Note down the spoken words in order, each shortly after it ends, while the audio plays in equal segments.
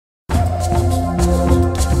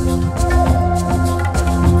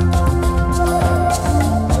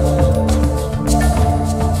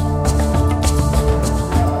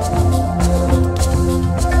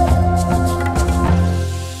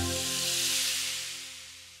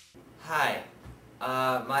Hi.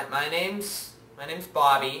 My name's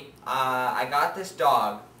Bobby. I got this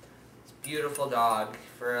dog. This beautiful dog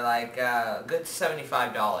for like a good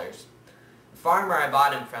 $75. The farmer I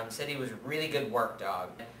bought him from said he was a really good work dog.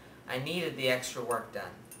 I needed the extra work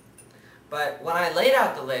done. But when I laid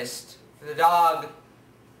out the list for the dog,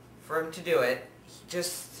 for him to do it, he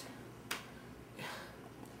just...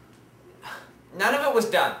 none of it was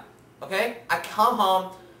done. Okay? I come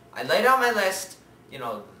home, I laid out my list, you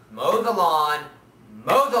know, mow the lawn,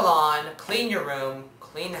 clean your room,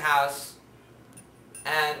 clean the house,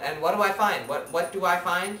 and what do I find? What do I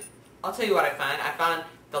find? I'll tell you what I find. I found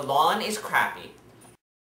the lawn is crappy.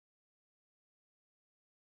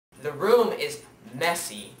 The room is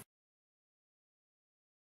messy.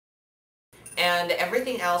 And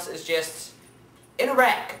everything else is just in a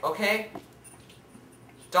wreck, okay?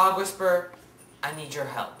 Dog whisperer, I need your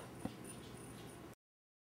help.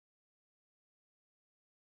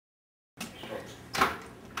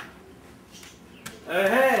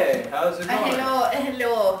 Hey, how's it going?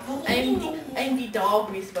 Hello. I'm the dog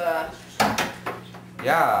whisperer.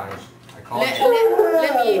 Yeah, I called you.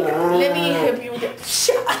 Let me help you.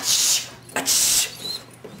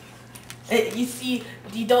 You see,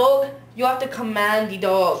 the dog. You have to command the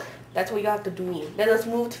dog. That's what you have to do. Let us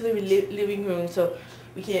move to the living room so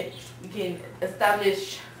we can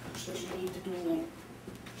establish what you need to do.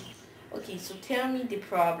 Okay, so tell me the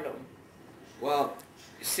problem. Well,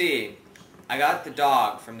 you see, I got the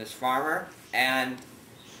dog from this farmer, and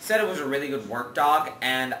said it was a really good work dog,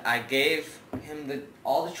 and I gave him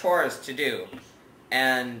all the chores to do,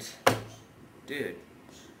 and, dude,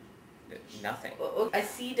 nothing. I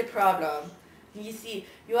see the problem. You see,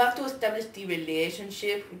 you have to establish the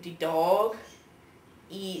relationship with the dog,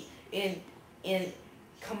 and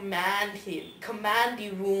command him, command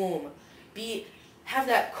the room, have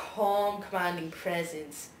that calm, commanding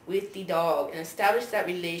presence with the dog, and establish that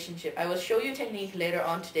relationship. I will show you a technique later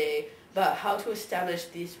on today about how to establish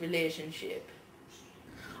this relationship.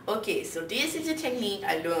 Okay, so this is a technique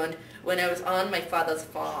I learned when I was on my father's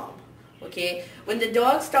farm. Okay, when the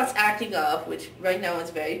dog starts acting up, which right now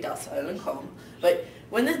is very docile and calm, but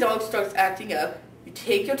when the dog starts acting up, you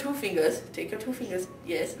take your two fingers,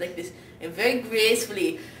 yes, like this, and very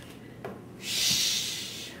gracefully,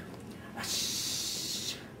 shh,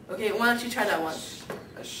 okay, why don't you try that one?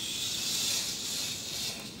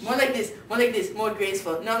 More like this, more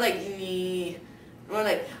graceful, not like me, more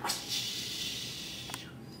like,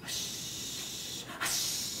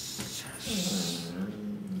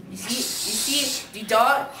 You see, the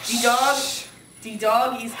dog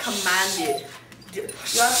is commanded. You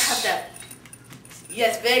have to have that.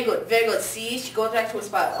 Yes, very good. See, she goes back to her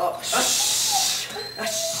spot. Oh.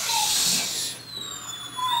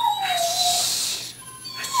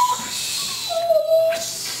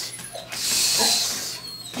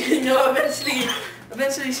 You know,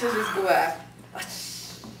 eventually she'll just go back.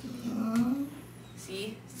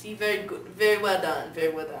 See, very good, very well done.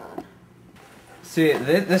 See,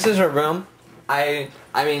 this is her room. I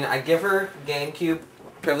mean, I give her GameCube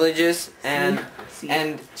privileges, and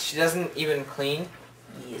she doesn't even clean.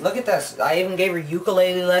 Yes. Look at this. I even gave her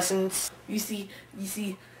ukulele lessons. You see,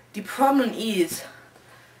 the problem is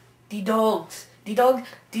the dogs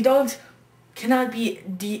cannot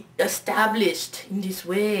be established in this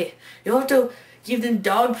way. You have to give them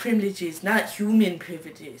dog privileges, not human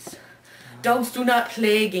privileges. Dogs do not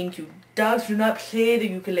play GameCube. Dogs do not play the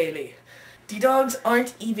ukulele. The dogs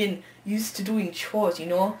aren't even used to doing chores, you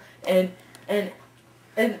know, and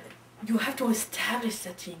you have to establish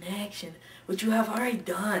such an action, which you have already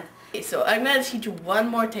done. Okay, so I'm gonna teach you one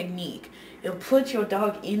more technique. It'll put your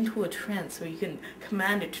dog into a trance so you can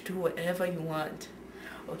command it to do whatever you want.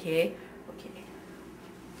 Okay?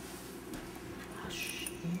 Hush.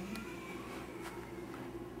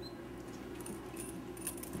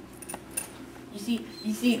 You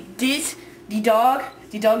see this. The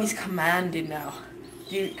dog is commanded now.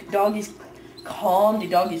 The dog is calm, the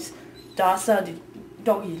dog is docile, the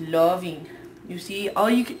dog is loving. You see,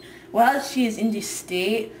 while she is in this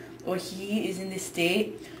state, or he is in this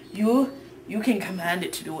state, you can command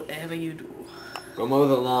it to do whatever you do. Go mow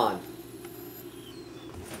the lawn.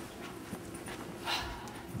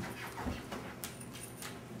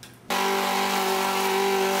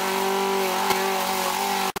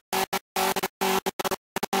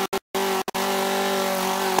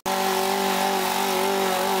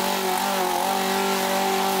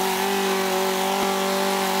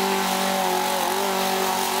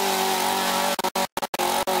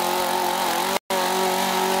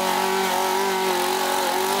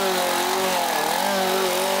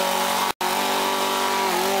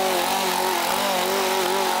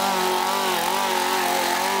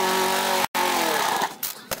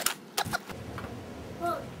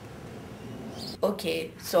 Okay,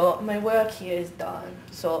 so my work here is done.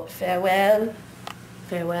 So farewell,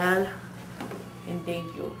 farewell, and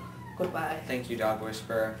thank you. Goodbye. Thank you, Dog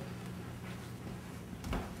Whisperer.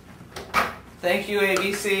 Thank you,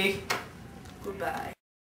 ABC. Goodbye.